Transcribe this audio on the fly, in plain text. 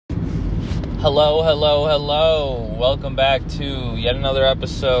Hello, hello, hello. Welcome back to yet another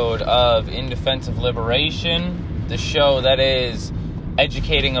episode of In Defense of Liberation, the show that is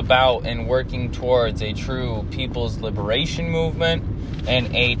educating about and working towards a true people's liberation movement and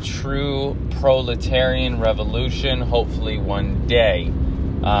a true proletarian revolution, hopefully one day.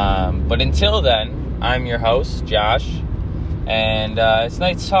 But until then, I'm your host, Josh, and it's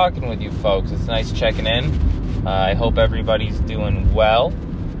nice talking with you folks. It's nice checking in. I hope everybody's doing well.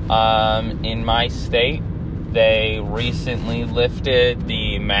 In my state, they recently lifted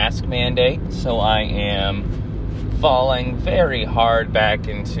the mask mandate, so I am falling very hard back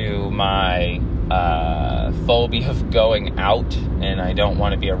into my phobia of going out, and I don't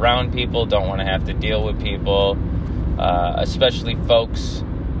want to be around people, don't want to have to deal with people, especially folks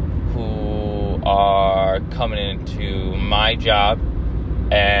who are coming into my job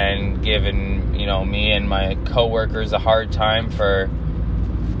and giving, me and my coworkers a hard time for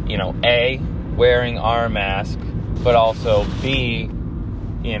A, wearing our mask, but also B,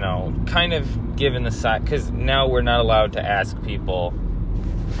 kind of given the side, because now we're not allowed to ask people,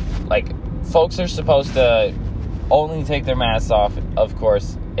 folks are supposed to only take their masks off, of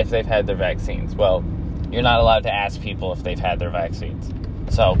course, if they've had their vaccines. Well, you're not allowed to ask people if they've had their vaccines.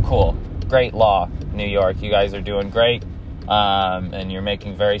 So, cool. Great law, New York. You guys are doing great. And you're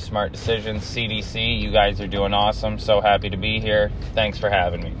making very smart decisions. CDC, you guys are doing awesome. So happy to be here. Thanks for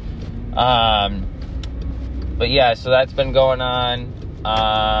having me. But yeah, so that's been going on.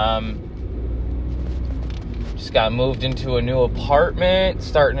 Just got moved into a new apartment,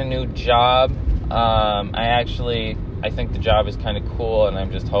 starting a new job. I think the job is kind of cool, and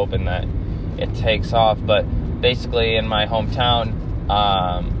I'm just hoping that it takes off. But basically, in my hometown,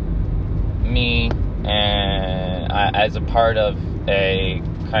 me and as a part of a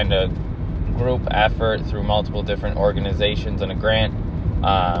kind of group effort through multiple different organizations and a grant,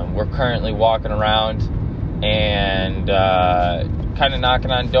 we're currently walking around and kind of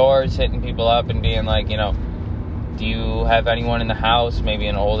knocking on doors, hitting people up and being like, do you have anyone in the house, maybe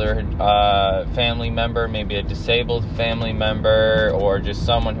an older family member, maybe a disabled family member, or just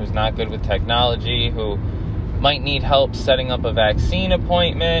someone who's not good with technology, who might need help setting up a vaccine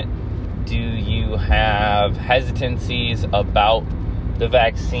appointment? Do you have hesitancies about the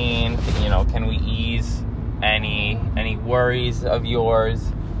vaccine? Can we ease any worries of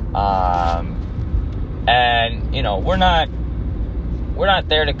yours? And we're not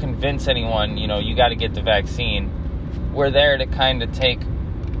there to convince anyone, you got to get the vaccine. We're there to kind of take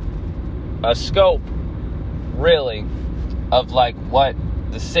a scope, really, of what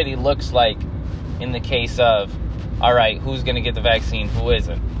the city looks like in the case of, all right, who's going to get the vaccine, who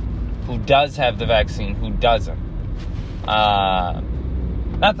isn't, who does have the vaccine, who doesn't.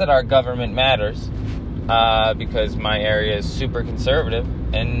 Not that our government matters, because my area is super conservative,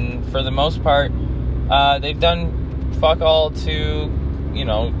 and for the most part, they've done fuck all to,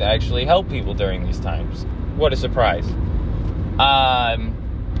 actually help people during these times. What a surprise.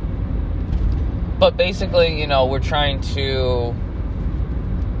 But basically, we're trying to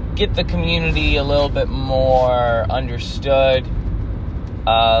get the community a little bit more understood,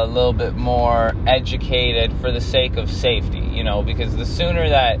 a little bit more educated for the sake of safety, because the sooner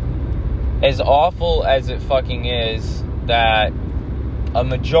that, as awful as it fucking is, that a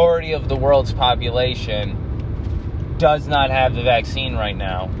majority of the world's population does not have the vaccine right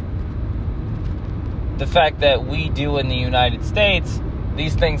now, the fact that we do in the United States,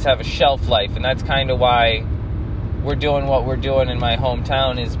 these things have a shelf life, and that's kind of why we're doing what we're doing in my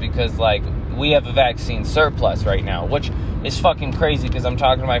hometown, is because, we have a vaccine surplus right now, which is fucking crazy, because I'm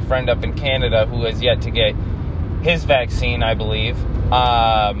talking to my friend up in Canada who has yet to get his vaccine, I believe.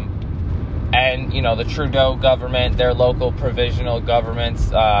 And, the Trudeau government, their local provisional governments,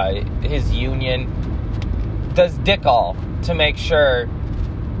 his union, does dick all to make sure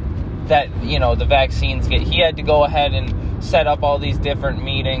that, the vaccines get... He had to go ahead and set up all these different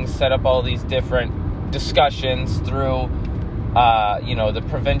meetings, set up all these different discussions through, the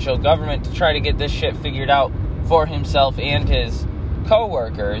provincial government to try to get this shit figured out for himself and his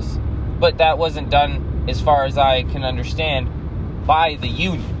co-workers. But that wasn't done, as far as I can understand, by the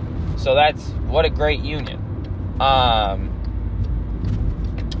union. So that's, what a great union.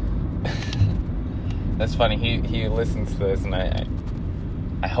 That's funny. He listens to this, and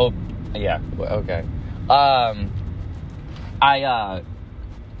I hope, yeah, okay.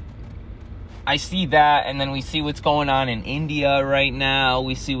 I see that, and then we see what's going on in India right now.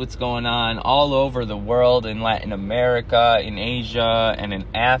 We see what's going on all over the world, in Latin America, in Asia, and in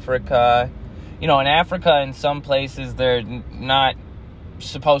Africa. In Africa, in some places, they're not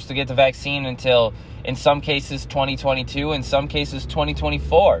supposed to get the vaccine until, in some cases, 2022, in some cases,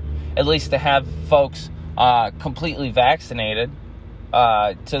 2024. at least to have folks completely vaccinated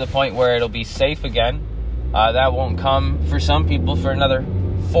to the point where it'll be safe again. That won't come for some people for another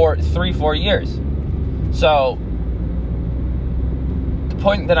 4 years. So the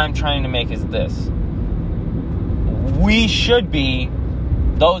point that I'm trying to make is this. We should be,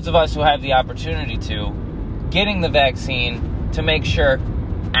 those of us who have the opportunity to, getting the vaccine to make sure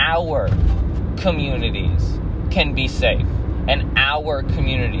our communities can be safe and our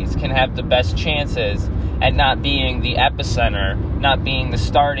communities can have the best chances at not being the epicenter, not being the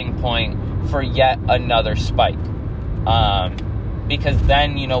starting point for yet another spike. Because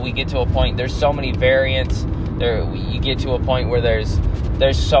then, we get to a point, there's so many variants, you get to a point where there's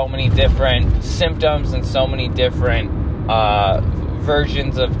so many different symptoms and so many different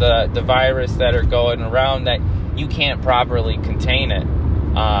versions of the virus that are going around that you can't properly contain it,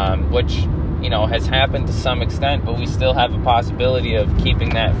 which, has happened to some extent, but we still have a possibility of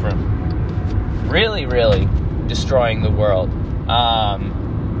keeping that from really, really destroying the world.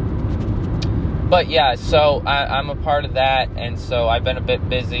 But yeah, so I'm a part of that, and so I've been a bit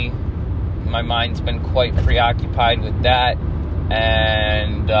busy. My mind's been quite preoccupied with that,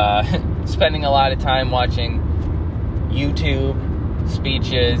 and spending a lot of time watching YouTube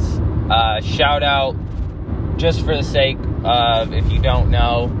speeches. Shout out, just for the sake of, if you don't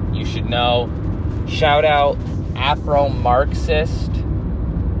know, you should know, shout out Afro-Marxist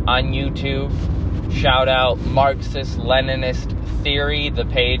on YouTube. Shout out Marxist-Leninist Theory, the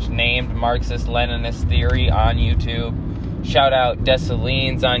page named Marxist-Leninist Theory on YouTube. Shout out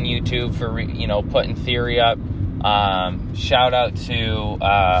Dessalines on YouTube for, putting theory up. Shout out to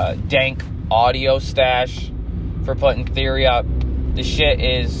Dank Audio Stash for putting theory up. The shit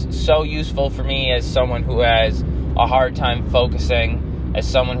is so useful for me as someone who has a hard time focusing, as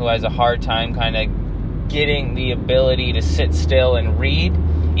someone who has a hard time kind of getting the ability to sit still and read.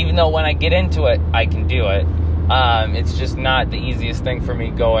 Even though when I get into it, I can do it. It's just not the easiest thing for me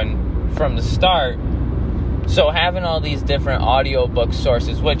going from the start. So having all these different audiobook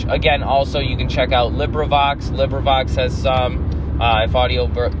sources, which again, also you can check out LibriVox. LibriVox has some, if audio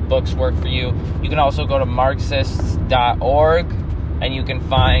books work for you. You can also go to Marxists.org and you can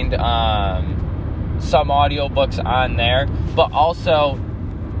find some audiobooks on there. But also,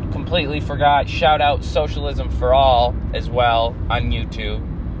 completely forgot, shout out Socialism for All as well on YouTube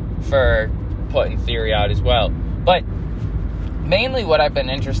for putting theory out as well. But mainly what I've been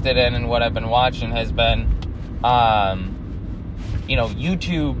interested in and what I've been watching has been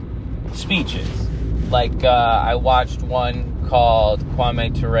YouTube speeches. Like I watched one called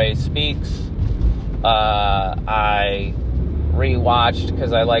Kwame Ture Speaks. I rewatched,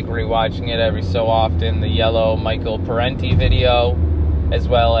 because I like rewatching it every so often, the Yellow Michael Parenti video, as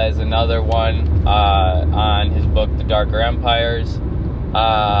well as another one on his book The Darker Empires,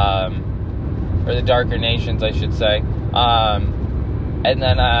 or The Darker Nations, I should say. And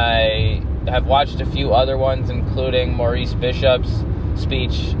then I have watched a few other ones, including Maurice Bishop's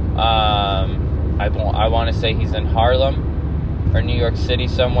speech. I want to say he's in Harlem or New York City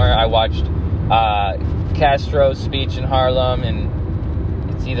somewhere. I watched Castro's speech in Harlem, and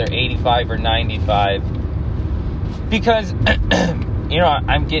it's either 85 or 95. Because,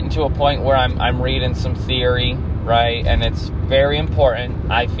 I'm getting to a point where I'm reading some theory, right? And it's very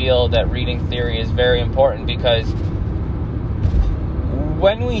important. I feel that reading theory is very important, because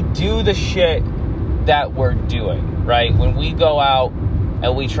when we do the shit that we're doing, right? When we go out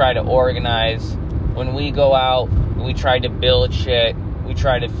and we try to organize, when we go out and we try to build shit, we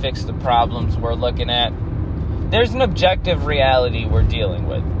try to fix the problems we're looking at, there's an objective reality we're dealing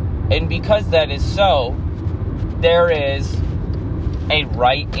with. And because that is so, there is a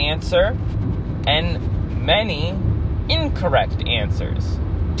right answer and many incorrect answers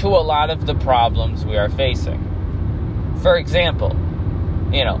to a lot of the problems we are facing. For example,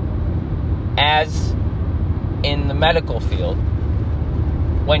 as in the medical field,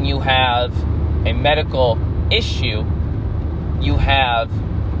 when you have a medical issue, you have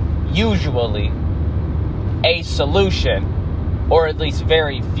usually a solution, or at least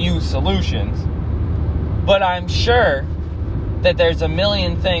very few solutions. But I'm sure that there's a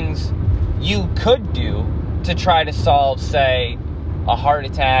million things you could do to try to solve, say, a heart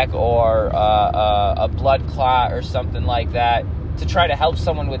attack or a blood clot or something like that, to try to help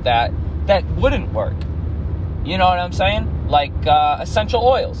someone with that wouldn't work. You know what I'm saying? Like essential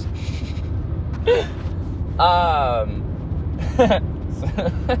oils.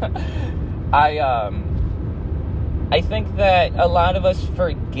 I think that a lot of us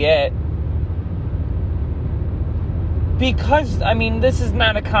forget, because, this is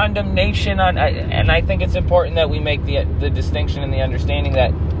not a condemnation on, and I think it's important that we make the distinction and the understanding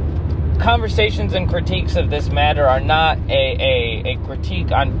that conversations and critiques of this matter are not a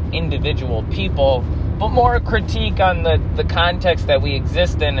critique on individual people, but more a critique on the context that we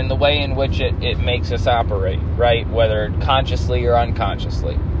exist in and the way in which it makes us operate, right? Whether consciously or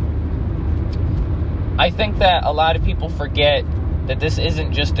unconsciously. I think that a lot of people forget that this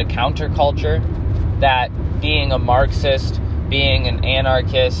isn't just a counterculture, that being a Marxist, being an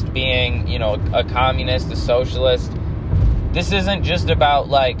anarchist, being, a communist, a socialist, this isn't just about,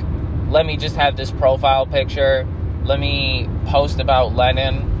 like, let me just have this profile picture, let me post about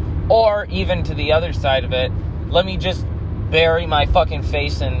Lenin, or even to the other side of it, let me just bury my fucking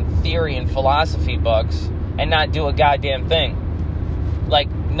face in theory and philosophy books and not do a goddamn thing. Like,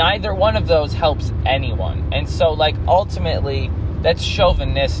 neither one of those helps anyone. And so, like, ultimately, that's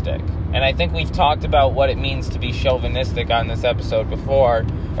chauvinistic. And I think we've talked about what it means to be chauvinistic on this episode before,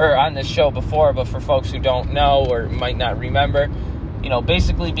 or on this show before, but for folks who don't know or might not remember,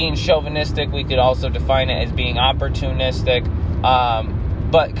 basically being chauvinistic, we could also define it as being opportunistic,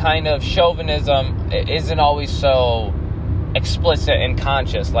 but kind of chauvinism isn't always so explicit and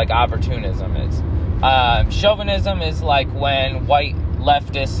conscious like opportunism is. Chauvinism is like when white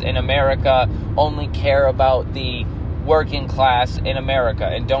leftists in America only care about the working class in America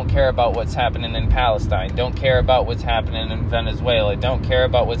and don't care about what's happening in Palestine, don't care about what's happening in Venezuela, don't care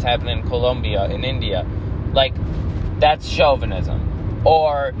about what's happening in Colombia, in India. Like, that's chauvinism.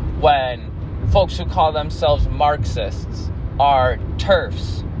 Or when folks who call themselves Marxists are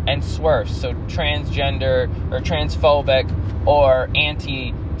TERFs and SWERFs, so transgender or transphobic or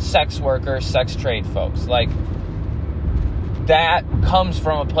anti-sex worker, sex trade folks. Like, that comes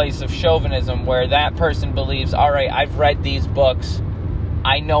from a place of chauvinism where that person believes, all right, I've read these books,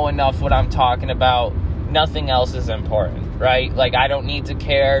 I know enough what I'm talking about, nothing else is important, right? Like, I don't need to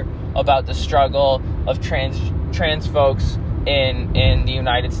care about the struggle of trans folks in the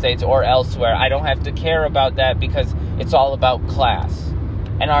United States or elsewhere. I don't have to care about that because it's all about class.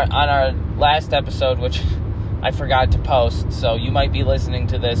 And on our last episode, which I forgot to post, so you might be listening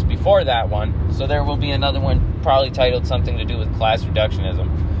to this before that one, so there will be another one probably titled something to do with class reductionism.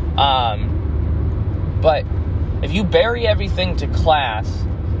 But if you bury everything to class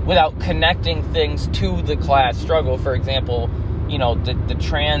without connecting things to the class struggle, for example, the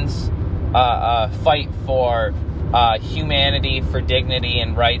trans fight for humanity, for dignity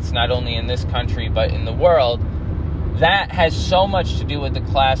and rights, not only in this country but in the world, that has so much to do with the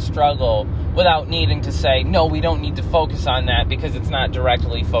class struggle without needing to say, no, we don't need to focus on that because it's not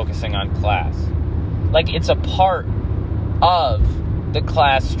directly focusing on class. Like, it's a part of the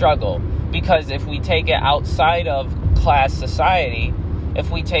class struggle, because if we take it outside of class society,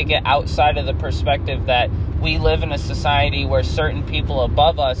 if we take it outside of the perspective that we live in a society where certain people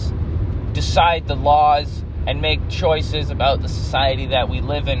above us decide the laws and make choices about the society that we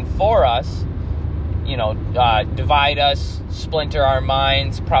live in for us, divide us, splinter our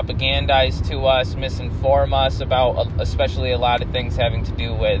minds, propagandize to us, misinform us about especially a lot of things having to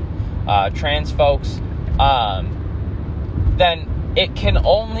do with trans folks, then it can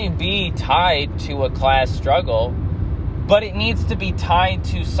only be tied to a class struggle, but it needs to be tied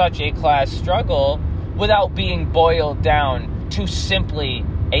to such a class struggle without being boiled down to simply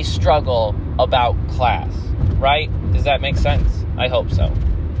a struggle about class, right? Does that make sense? I hope so.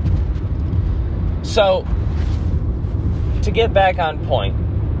 So, to get back on point,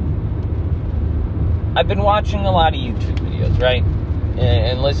 I've been watching a lot of YouTube videos, right?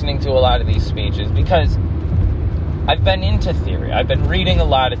 And listening to a lot of these speeches because I've been into theory. I've been reading a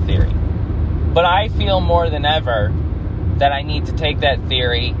lot of theory. But I feel more than ever that I need to take that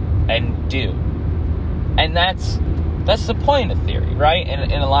theory and do. And that's the point of theory, right?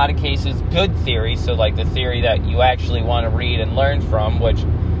 And in a lot of cases, good theory, so like the theory that you actually want to read and learn from, which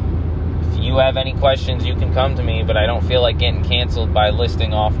if you have any questions, you can come to me, but I don't feel like getting canceled by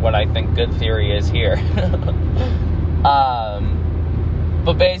listing off what I think good theory is here.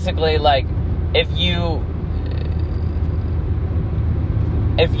 But basically, like, if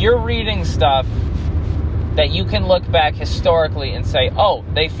you're reading stuff that you can look back historically and say, oh,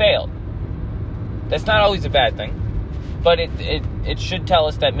 they failed, that's not always a bad thing, but it should tell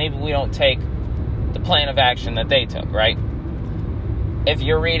us that maybe we don't take the plan of action that they took, right? If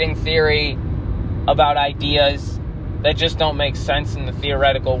you're reading theory about ideas that just don't make sense in the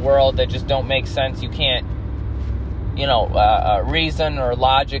theoretical world, that just don't make sense, you can't, reason or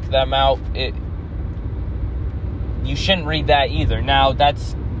logic them out, you shouldn't read that either. Now,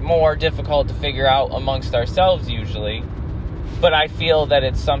 that's more difficult to figure out amongst ourselves usually, but I feel that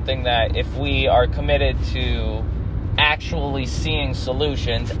it's something that if we are committed to actually seeing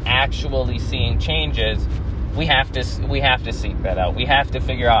solutions, actually seeing changes, we have to seek that out. We have to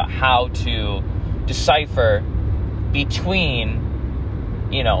figure out how to decipher between,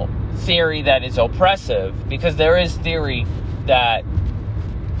 theory that is oppressive, because there is theory that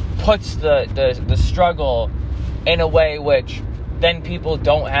puts the struggle in a way which then people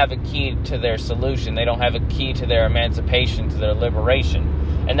don't have a key to their solution. They don't have a key to their emancipation, to their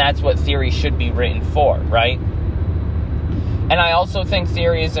liberation. And that's what theory should be written for, right? And I also think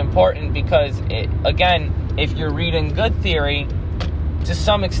theory is important because, again, if you're reading good theory, to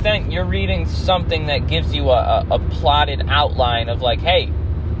some extent, you're reading something that gives you a plotted outline of like, hey,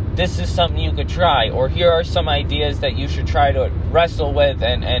 this is something you could try, or here are some ideas that you should try to wrestle with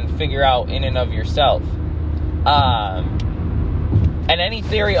and figure out in and of yourself. And any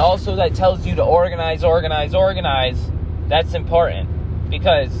theory also that tells you to organize, that's important.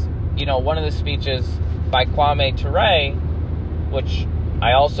 Because, one of the speeches by Kwame Ture, which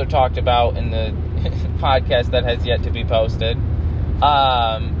I also talked about in the podcast that has yet to be posted,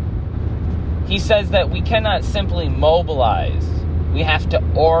 he says that we cannot simply mobilize. We have to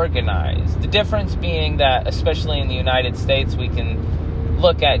organize. The difference being that, especially in the United States, we can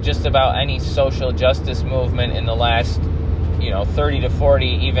look at just about any social justice movement in the last 30 to 40,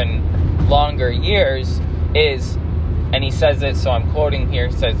 even longer years is, and he says it, so I'm quoting here,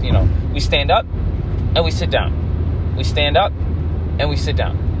 he says, we stand up and we sit down. We stand up and we sit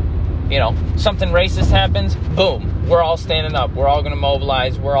down. Something racist happens, boom, we're all standing up. We're all going to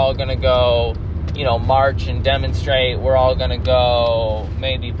mobilize. We're all going to go, march and demonstrate. We're all going to go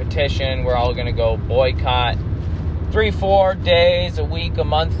maybe petition. We're all going to go boycott. 3-4 days, a week, a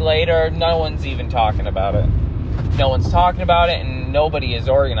month later, no one's even talking about it. No one's talking about it, and nobody is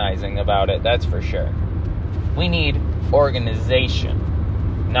organizing about it, that's for sure. We need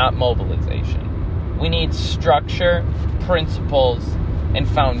organization, not mobilization. We need structure, principles, and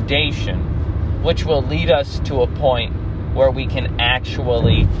foundation, which will lead us to a point where we can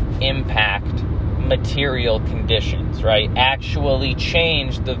actually impact material conditions, right? Actually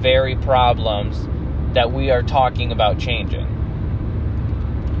change the very problems that we are talking about changing.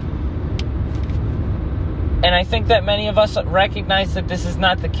 And I think that many of us recognize that this is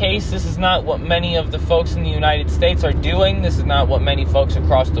not the case. This is not what many of the folks in the United States are doing. This is not what many folks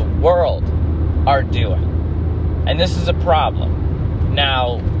across the world are doing. And this is a problem.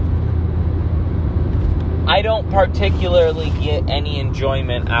 Now, I don't particularly get any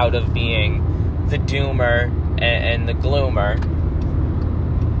enjoyment out of being the doomer and the gloomer.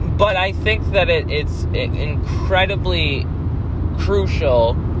 But I think that it's incredibly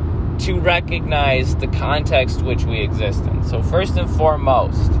crucial to recognize the context which we exist in. So first and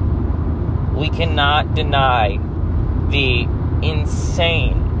foremost, we cannot deny the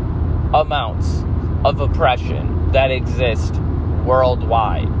insane amounts of oppression that exist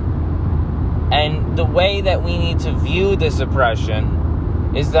worldwide. And the way that we need to view this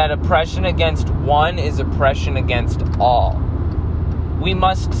oppression is that oppression against one is oppression against all. We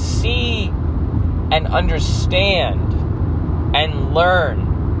must see and understand and learn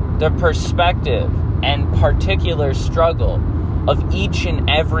the perspective and particular struggle of each and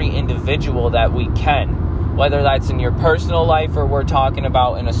every individual that we can, whether that's in your personal life or we're talking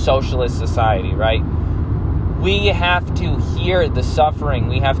about in a socialist society, right? We have to hear the suffering.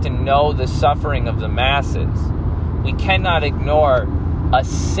 We have to know the suffering of the masses. We cannot ignore a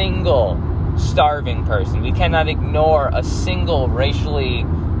single starving person. We cannot ignore a single racially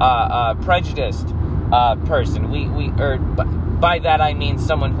prejudiced person. By that I mean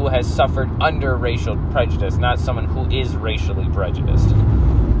someone who has suffered under racial prejudice, not someone who is racially prejudiced.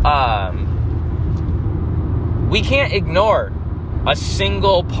 We can't ignore a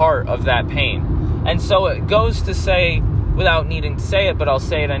single part of that pain. And so it goes to say, without needing to say it, but I'll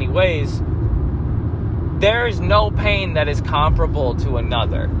say it anyways, there is no pain that is comparable to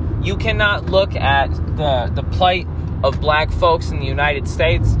another. You cannot look at the plight of black folks in the United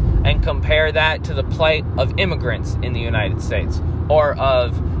States and compare that to the plight of immigrants in the United States or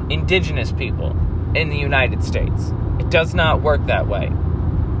of indigenous people in the United States. It does not work that way.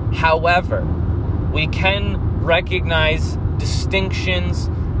 However, we can recognize distinctions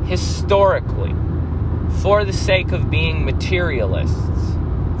historically for the sake of being materialists,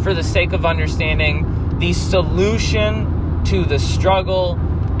 for the sake of understanding the solution to the struggle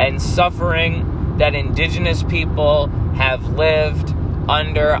and suffering that indigenous people have lived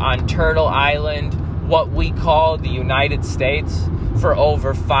under on Turtle Island, what we call the United States, for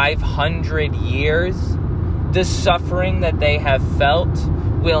over 500 years. The suffering that they have felt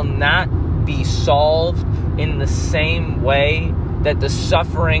will not be solved in the same way that the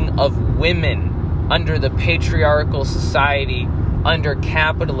suffering of women under the patriarchal society, under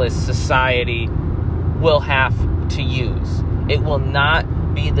capitalist society, will have to use. It will not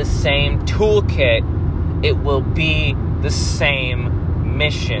be the same toolkit. It will be the same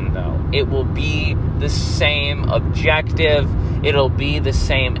mission, though. It will be the same objective. It'll be the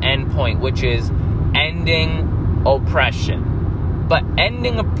same endpoint, which is ending oppression. But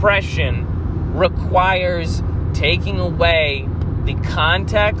ending oppression requires taking away the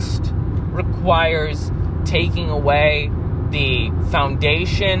context, requires taking away the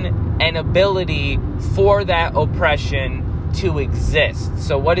foundation and ability for that oppression to exist.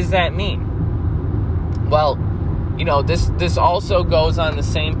 So what does that mean? Well, this also goes on the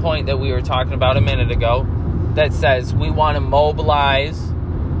same point that we were talking about a minute ago, that says we want to mobilize,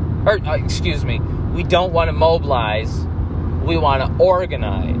 we don't want to mobilize, we want to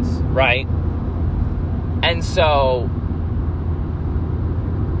organize, right? And so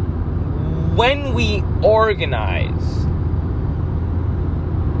when we organize,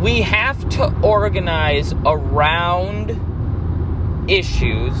 we have to organize around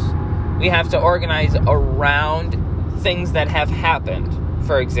issues. We have to organize around things that have happened.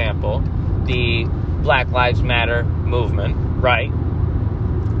 For example, the Black Lives Matter movement, right?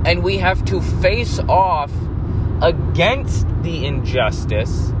 And we have to face off against the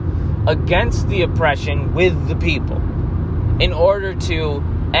injustice, against the oppression with the people, in order to,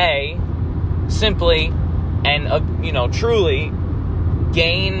 simply and, truly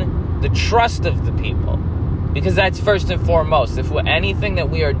gain the trust of the people. Because that's first and foremost. If anything that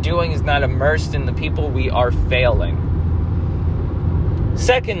we are doing is not immersed in the people, we are failing.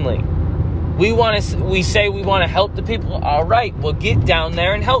 Secondly, we say we want to help the people. All right, well, get down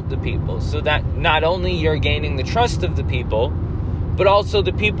there and help the people, so that not only you're gaining the trust of the people, but also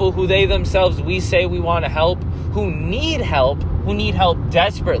the people who they themselves, we say we want to help, who need help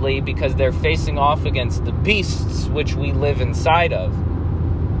desperately because they're facing off against the beasts which we live inside of.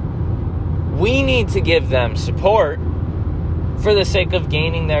 We need to give them support for the sake of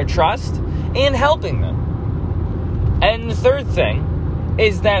gaining their trust and helping them. And the third thing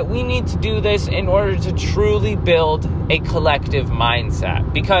is that we need to do this in order to truly build a collective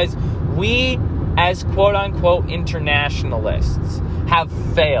mindset. Because we, as quote-unquote internationalists, have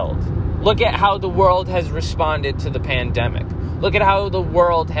failed. Look at how the world has responded to the pandemic. Look at how the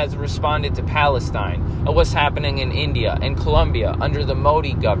world has responded to Palestine and what's happening in India and Colombia under the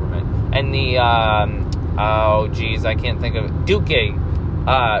Modi government and the, I can't think of it, Duque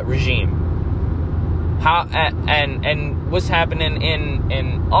regime. How and what's happening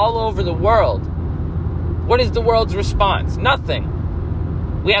in all over the world. What is the world's response?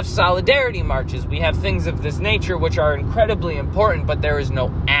 Nothing. We have solidarity marches. We have things of this nature which are incredibly important, but there is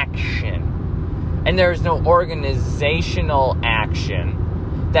no action. And there is no organizational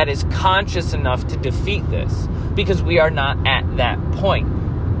action that is conscious enough to defeat this, because we are not at that point.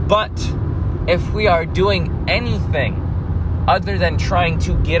 But if we are doing anything other than trying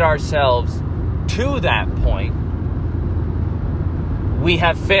to get ourselves to that point, we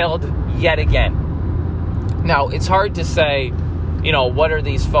have failed yet again. Now, it's hard to say, what are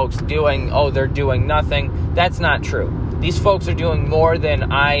these folks doing? Oh, they're doing nothing. That's not true. These folks are doing more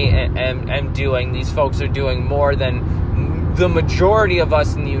than I am doing. These folks are doing more than the majority of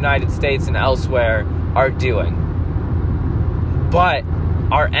us in the United States and elsewhere are doing. But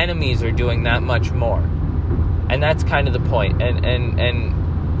our enemies are doing that much more. And that's kind of the point. And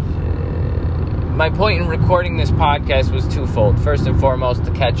my point in recording this podcast was twofold. First and foremost,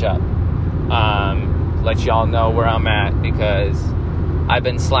 to catch up. Let y'all know where I'm at, because I've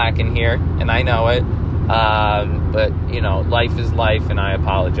been slacking here, and I know it. But, life is life, and I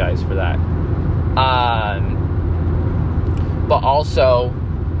apologize for that. But also,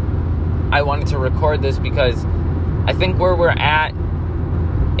 I wanted to record this because I think where we're at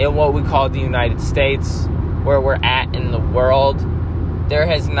in what we call the United States, where we're at in the world, there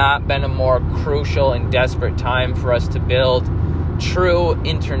has not been a more crucial and desperate time for us to build true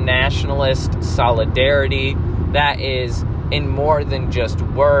internationalist solidarity that is in more than just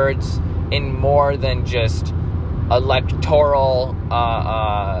words, in more than just electoral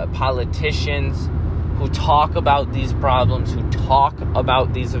politicians who talk about these problems, who talk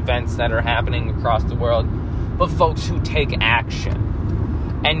about these events that are happening across the world, but folks who take action.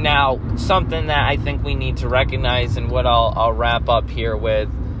 And now, something that I think we need to recognize, and what I'll wrap up here with,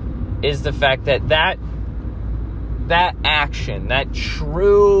 is the fact that action, that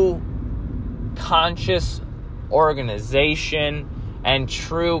true conscious organization and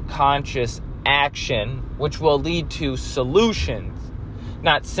true conscious action, which will lead to solutions,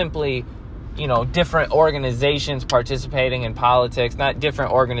 not simply, different organizations participating in politics, not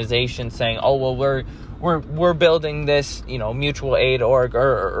different organizations saying, oh, well, we're building this, mutual aid org,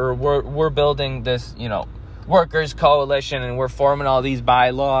 or we're building this, workers coalition, and we're forming all these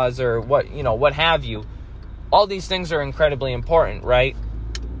bylaws, or what have you. All these things are incredibly important, right?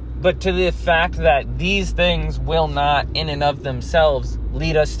 But to the fact that these things will not in and of themselves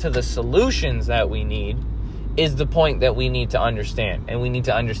lead us to the solutions that we need is the point that we need to understand. And we need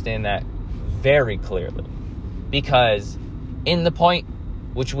to understand that very clearly. Because in the point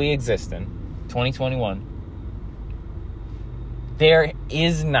which we exist in, 2021, there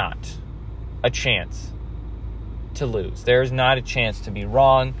is not a chance to lose. There is not a chance to be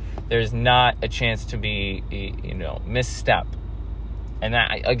wrong. There's not a chance to be, misstep. And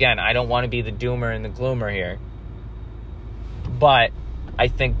that, again, I don't want to be the doomer and the gloomer here. But I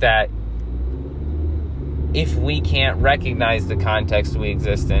think that if we can't recognize the context we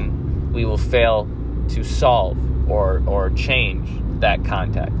exist in, we will fail to solve or change that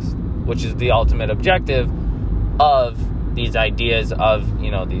context, which is the ultimate objective of these ideas, of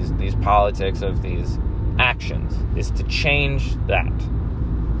these politics, of these actions, is to change that.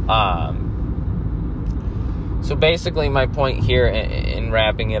 So basically my point here in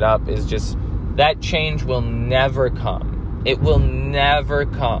wrapping it up is just that change will never come. It will never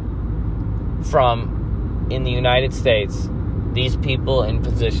come from, in the United States, these people in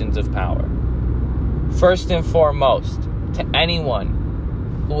positions of power. First and foremost, to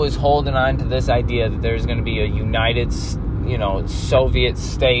anyone who is holding on to this idea that there's going to be a united, Soviet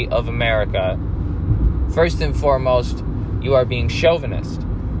state of America, first and foremost, you are being chauvinist,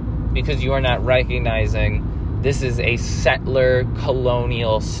 because you are not recognizing this is a settler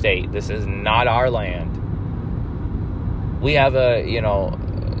colonial state. This is not our land. We have a,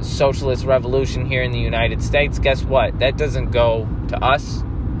 socialist revolution here in the United States. Guess what? That doesn't go to us.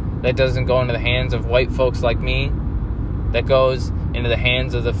 That doesn't go into the hands of white folks like me. That goes into the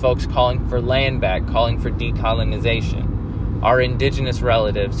hands of the folks calling for land back, calling for decolonization. Our indigenous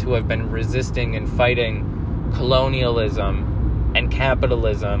relatives who have been resisting and fighting colonialism and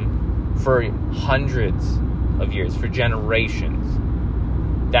capitalism for hundreds of years, for generations.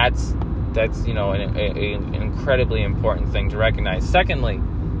 That's an incredibly important thing to recognize. Secondly,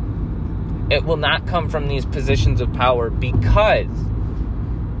 it will not come from these positions of power because,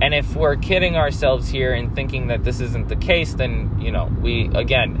 and if we're kidding ourselves here and thinking that this isn't the case, then, we,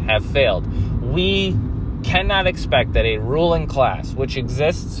 again, have failed. We cannot expect that a ruling class, which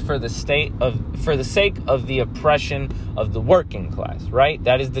exists for the sake of the oppression of the working class, right?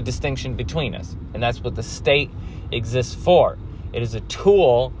 That is the distinction between us. And that's what the state exists for. It is a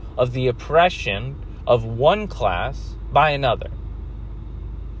tool of the oppression of one class by another.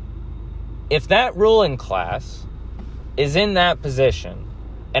 If that ruling class is in that position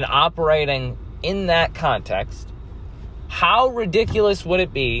and operating in that context, how ridiculous would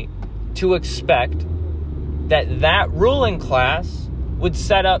it be to expect that ruling class would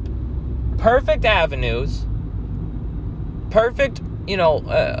set up perfect avenues, perfect,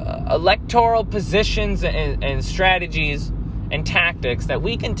 electoral positions and strategies and tactics that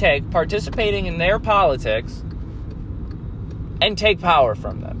we can take participating in their politics and take power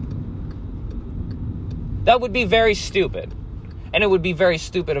from them? That would be very stupid. And it would be very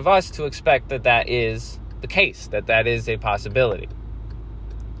stupid of us to expect that is the case, that is a possibility.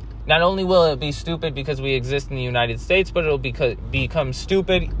 Not only will it be stupid because we exist in the United States, but it'll become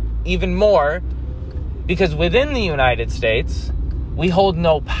stupid even more because within the United States, we hold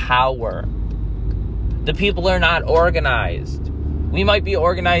no power. The people are not organized. We might be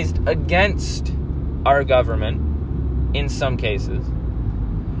organized against our government in some cases,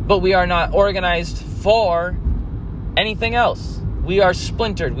 but we are not organized for anything else. We are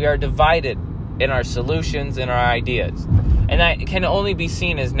splintered. We are divided in our solutions and our ideas. And that can only be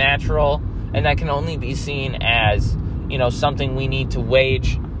seen as natural, and that can only be seen as, something we need to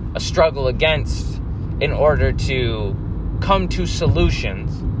wage a struggle against in order to come to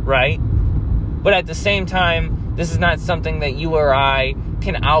solutions, right? But at the same time, this is not something that you or I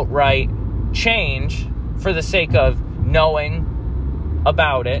can outright change for the sake of knowing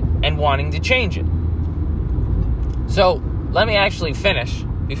about it and wanting to change it. So let me actually finish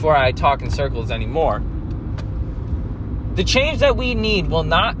before I talk in circles anymore. The change that we need will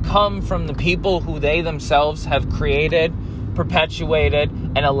not come from the people who they themselves have created, perpetuated,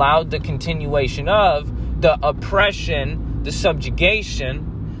 and allowed the continuation of the oppression, the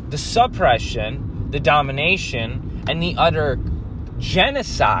subjugation, the suppression, the domination, and the utter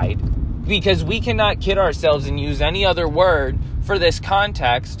genocide, because we cannot kid ourselves and use any other word for this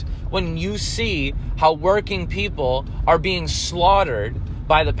context when you see how working people are being slaughtered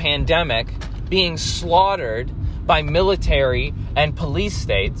by the pandemic, being slaughtered by military and police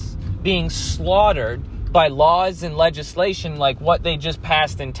states, being slaughtered by laws and legislation like what they just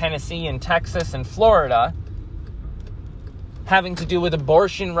passed in Tennessee and Texas and Florida, having to do with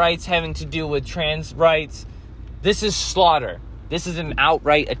abortion rights, having to do with trans rights. This is slaughter. This is an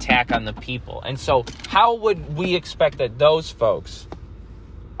outright attack on the people. And so how would we expect that those folks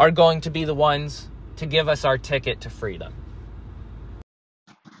are going to be the ones to give us our ticket to freedom?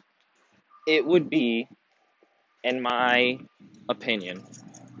 It would be, in my opinion,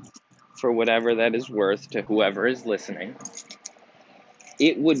 for whatever that is worth to whoever is listening,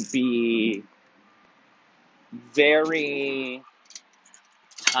 it would be very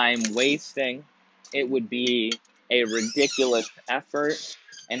time wasting. It would be a ridiculous effort,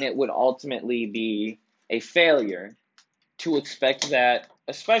 and it would ultimately be a failure to expect that,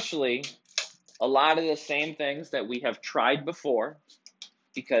 especially a lot of the same things that we have tried before,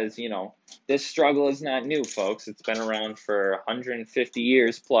 because, this struggle is not new, folks. It's been around for 150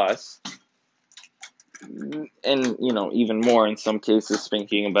 years plus. And, even more in some cases,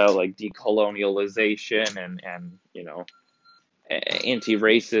 thinking about like decolonialization and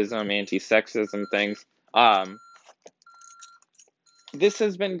anti-racism, anti-sexism things. This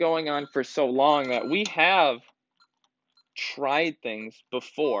has been going on for so long that we have tried things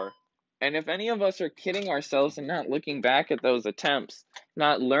before. And if any of us are kidding ourselves and not looking back at those attempts,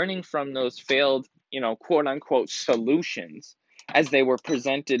 not learning from those failed, quote unquote solutions as they were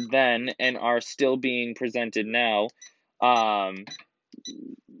presented then and are still being presented now,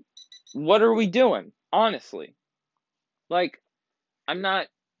 what are we doing? Honestly, like, I'm not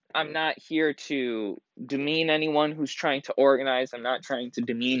here to demean anyone who's trying to organize. I'm not trying to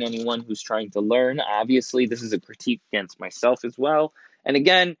demean anyone who's trying to learn. Obviously, this is a critique against myself as well. And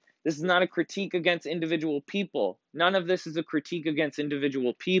again, this is not a critique against individual people. None of this is a critique against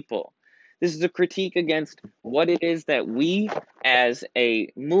individual people. This is a critique against what it is that we as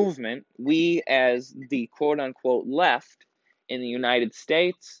a movement, we as the quote-unquote left in the United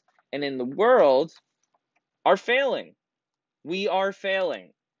States and in the world are failing. We are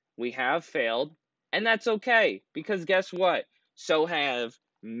failing. We have failed, and that's okay, because guess what? So have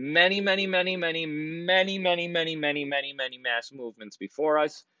many, many, many, many, many, many, many, many, many, many mass movements before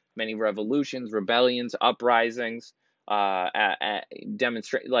us, many revolutions, rebellions, uprisings,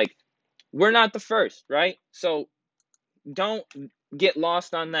 demonstrate. Like, we're not the first, right? So don't get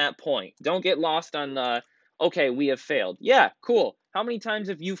lost on that point. Don't get lost on the, okay, we have failed. Yeah, cool. How many times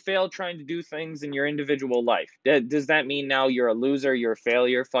have you failed trying to do things in your individual life? Does that mean now you're a loser, you're a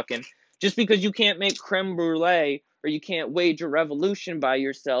failure? Fucking, just because you can't make creme brulee or you can't wage a revolution by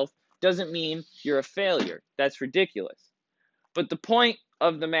yourself doesn't mean you're a failure. That's ridiculous. But the point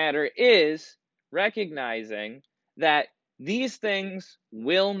of the matter is recognizing that these things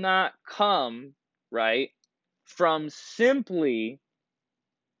will not come, right, from simply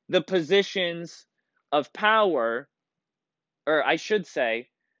the positions of power, or I should say,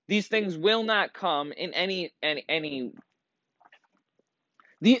 these things will not come in any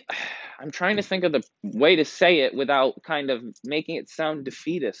I'm trying to think of the way to say it without kind of making it sound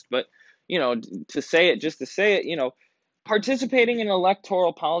defeatist, but to say it, participating in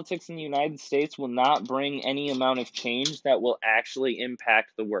electoral politics in the United States will not bring any amount of change that will actually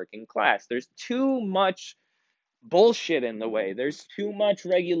impact the working class. There's too much bullshit in the way. There's too much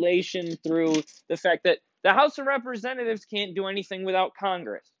regulation through the fact that the House of Representatives can't do anything without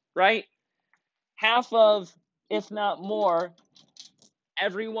Congress, right? Half of, if not more,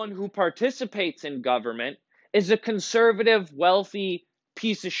 everyone who participates in government is a conservative, wealthy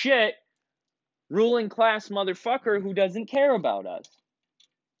piece of shit, ruling class motherfucker who doesn't care about us.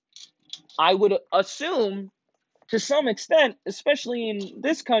 I would assume, to some extent, especially in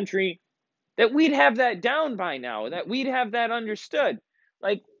this country, that we'd have that down by now, that we'd have that understood.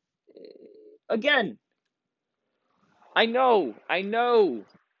 Like, again, I know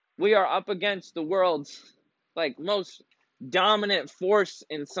we are up against the world's, most dominant force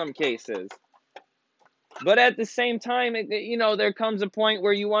in some cases. But at the same time, there comes a point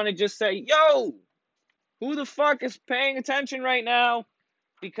where you want to just say, yo, who the fuck is paying attention right now?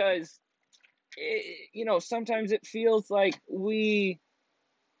 Because, sometimes it feels like we,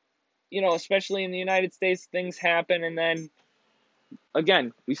 especially in the United States, things happen and then,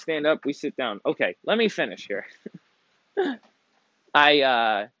 again, we stand up, we sit down. Okay, let me finish here.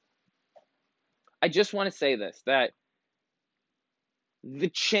 I just want to say this, that the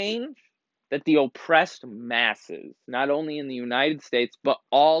change that the oppressed masses, not only in the United States, but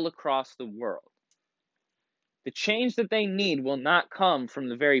all across the world, the change that they need will not come from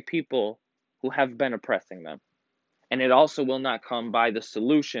the very people who have been oppressing them. And it also will not come by the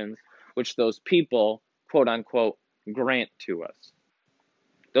solutions which those people, quote unquote, grant to us.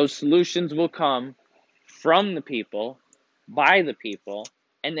 Those solutions will come from the people, by the people,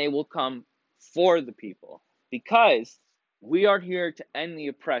 and they will come for the people. Because we are here to end the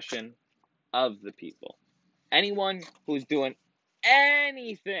oppression of the people. Anyone who's doing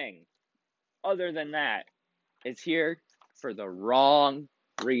anything other than that is here for the wrong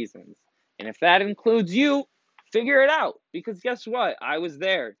reasons. And if that includes you, figure it out. Because guess what? I was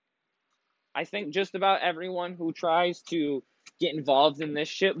there. I think just about everyone who tries to get involved in this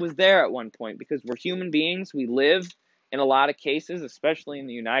shit was there at one point. Because we're human beings. We live, in a lot of cases, especially in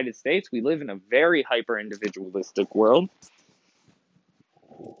the United States, we live in a very hyper-individualistic world.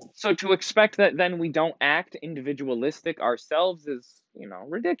 So to expect that then we don't act individualistic ourselves is,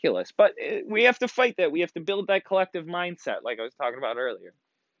 ridiculous. But we have to fight that. We have to build that collective mindset, like I was talking about earlier.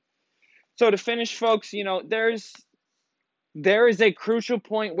 So to finish, folks, there is a crucial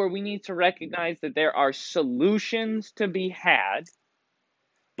point where we need to recognize that there are solutions to be had,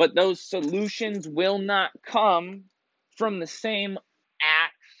 but those solutions will not come from the same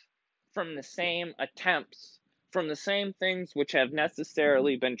acts, from the same attempts, from the same things which have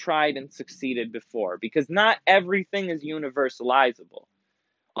necessarily been tried and succeeded before, because not everything is universalizable.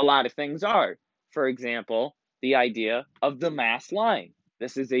 A lot of things are. For example, the idea of the mass line.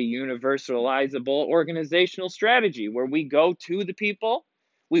 This is a universalizable organizational strategy where we go to the people,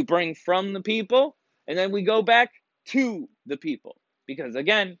 we bring from the people, and then we go back to the people. Because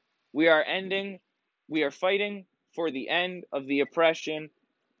again, we are fighting for the end of the oppression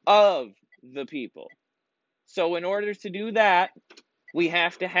of the people. So in order to do that, we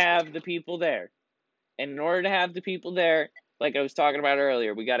have to have the people there. And in order to have the people there, like I was talking about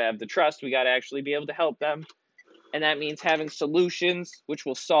earlier, we got to have the trust. We got to actually be able to help them. And that means having solutions which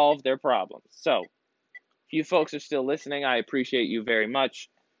will solve their problems. So if you folks are still listening, I appreciate you very much.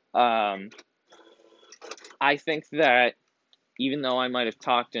 I think that even though I might have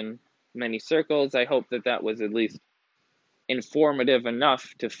talked in many circles, I hope that that was at least informative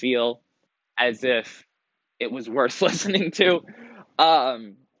enough to feel as if it was worth listening to.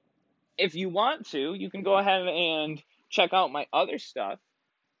 If you want to, you can go ahead and check out my other stuff.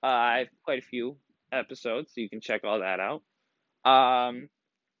 I have quite a few episodes, so you can check all that out.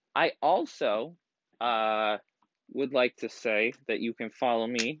 I also would like to say that you can follow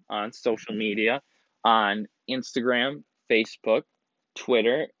me on social media on Instagram, Facebook,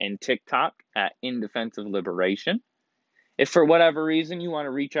 Twitter, and TikTok at In Defense of Liberation. If for whatever reason you want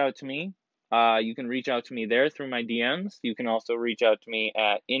to reach out to me, you can reach out to me there through my DMs. You can also reach out to me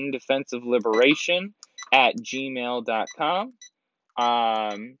at indefenseofliberation@gmail.com.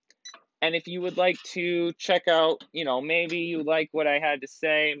 And if you would like to check out, maybe you like what I had to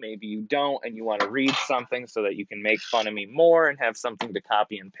say, maybe you don't, and you want to read something so that you can make fun of me more and have something to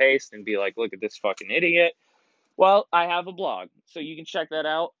copy and paste and be like, look at this fucking idiot. Well, I have a blog, so you can check that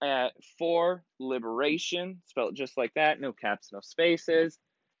out at For Liberation, spelled just like that, no caps, no spaces,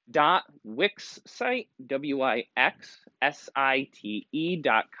 .wixsite,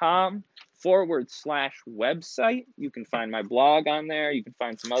 wixsite.com/website. You can find my blog on there. You can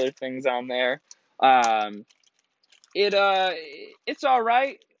find some other things on there. It's all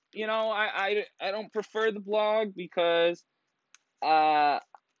right. I don't prefer the blog because I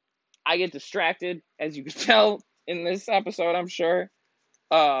get distracted, as you could tell in this episode, I'm sure.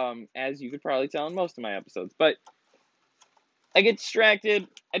 As you could probably tell in most of my episodes. But I get distracted.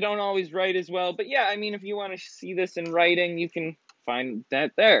 I don't always write as well. But yeah, if you want to see this in writing, you can find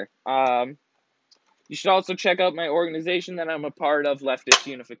that there. You should also check out my organization that I'm a part of, Leftist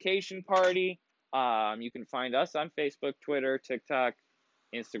Unification Party. You can find us on Facebook, Twitter, TikTok,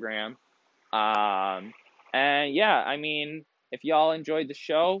 Instagram. And yeah, if y'all enjoyed the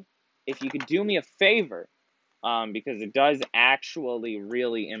show, if you could do me a favor, because it does actually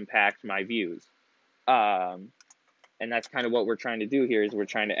really impact my views. And that's kind of what we're trying to do here, is we're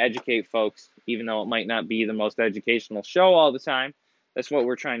trying to educate folks, even though it might not be the most educational show all the time. That's what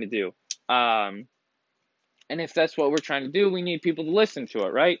we're trying to do. And if that's what we're trying to do, we need people to listen to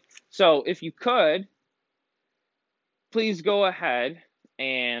it, right? So if you could, please go ahead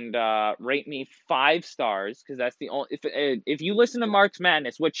and rate me 5 stars, because that's the only, if you listen to March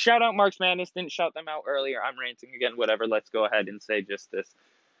Madness, which shout out March Madness, didn't shout them out earlier, I'm ranting again, whatever, let's go ahead and say just this.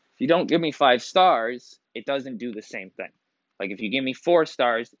 If you don't give me 5 stars, it doesn't do the same thing. Like if you give me 4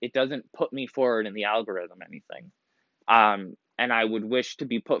 stars, it doesn't put me forward in the algorithm anything. And I would wish to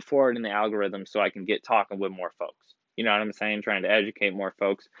be put forward in the algorithm so I can get talking with more folks. You know what I'm saying? Trying to educate more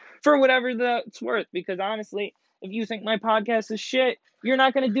folks for whatever that's worth. Because honestly, if you think my podcast is shit, you're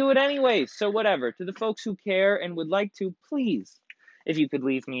not going to do it anyways. So whatever. To the folks who care and would like to, please, if you could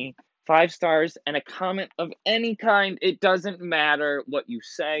leave me 5 stars and a comment of any kind. It doesn't matter what you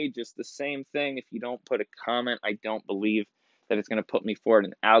say, just the same thing. If you don't put a comment, I don't believe that it's going to put me forward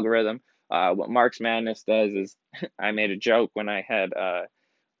in the algorithm. What Marks Madness does is, I made a joke when I had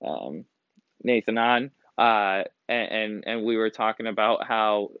Nathan on, and we were talking about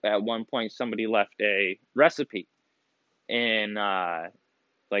how at one point somebody left a recipe in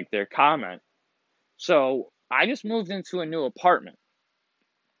like their comment. So I just moved into a new apartment.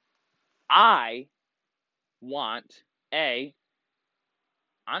 I want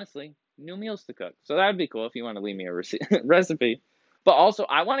honestly, new meals to cook. So that would be cool if you want to leave me a recipe. But also,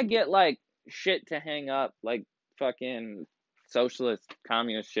 I want to get like shit to hang up, like fucking socialist,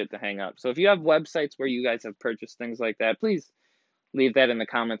 communist shit to hang up. So if you have websites where you guys have purchased things like that, please leave that in the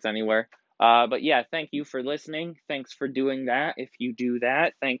comments anywhere. But yeah, thank you for listening. Thanks for doing that. If you do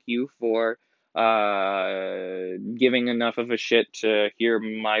that, thank you for giving enough of a shit to hear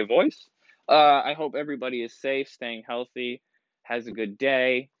my voice. I hope everybody is safe, staying healthy, has a good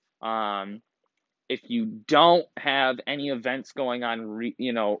day. If you don't have any events going on,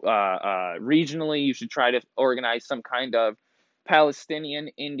 regionally, you should try to organize some kind of Palestinian,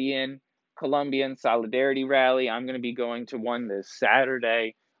 Indian, Colombian solidarity rally. I'm going to be going to one this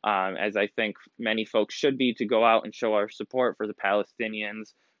Saturday, as I think many folks should be, to go out and show our support for the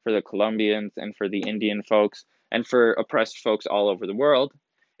Palestinians, for the Colombians, and for the Indian folks, and for oppressed folks all over the world.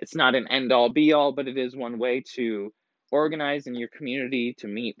 It's not an end-all, be-all, but it is one way to organize in your community, to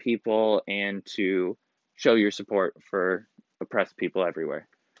meet people, and to show your support for oppressed people everywhere.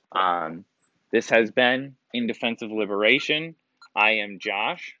 This has been In Defense of Liberation. I am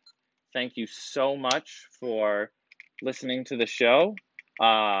Josh. Thank you so much for listening to the show.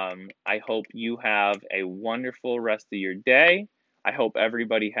 I hope you have a wonderful rest of your day. I hope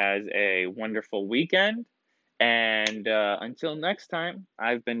everybody has a wonderful weekend. And until next time,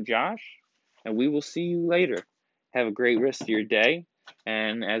 I've been Josh, and we will see you later. Have a great rest of your day.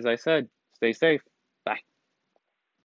 And as I said, stay safe.